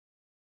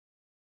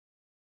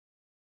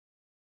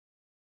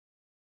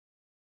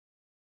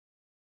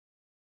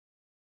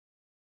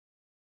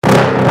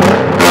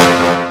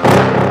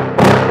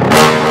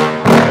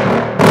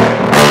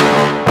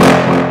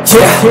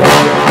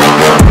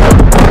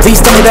Please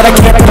tell me that I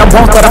can't, that I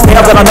won't, that I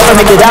fail, that I'll never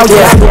make it out,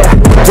 yeah.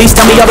 Please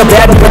tell me all the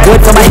bad and the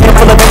good, fill my head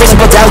full of every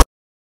single doubt.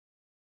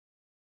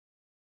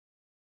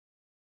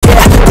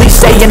 Yeah, please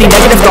say any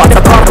negative thought,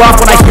 I pop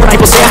off when I hear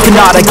people say I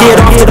cannot. I get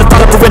off to the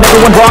thought of proving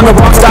everyone wrong, I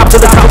won't stop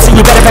to the top, so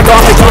you better back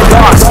off and get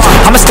lost.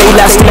 I'ma stay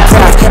loud, stay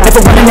proud,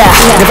 never running out,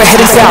 never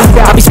heading south.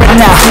 I'll be spreading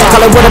out,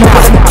 call it word of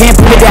mouth, can't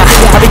put me down,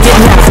 I'll be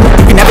getting out.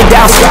 You can have it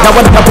down, not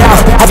what I'm about,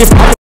 have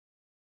your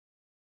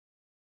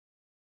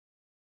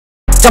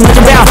I'm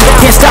looking down,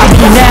 can't stop me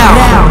now.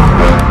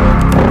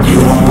 You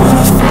don't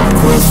wanna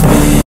fuck with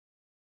me.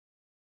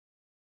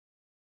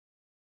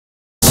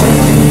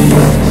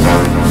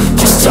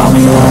 Just tell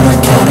me what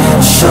I can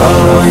and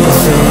show you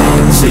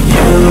things that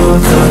you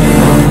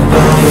couldn't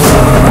believe.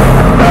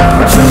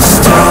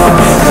 Just tell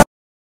me that.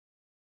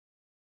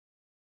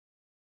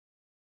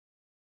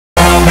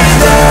 Tell me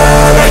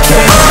that I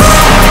can't.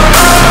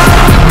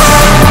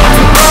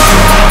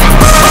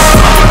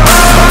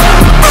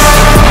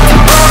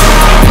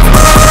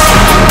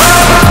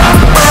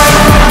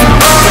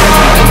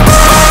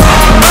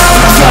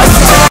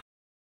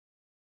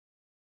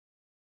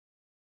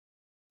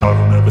 I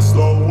don't ever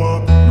slow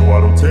up, no I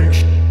don't take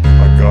shit.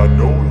 I got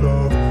no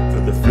love for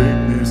the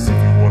fakeness. If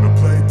you wanna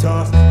play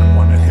tough and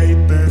wanna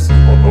hate this,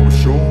 I'll always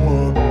show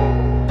up.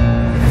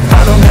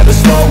 I don't ever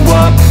slow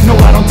up, no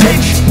I don't take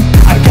shit.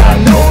 I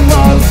got no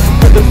love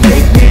for the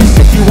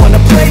fakeness. If you wanna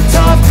play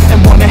tough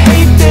and wanna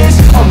hate this,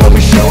 I'll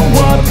always show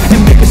up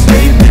and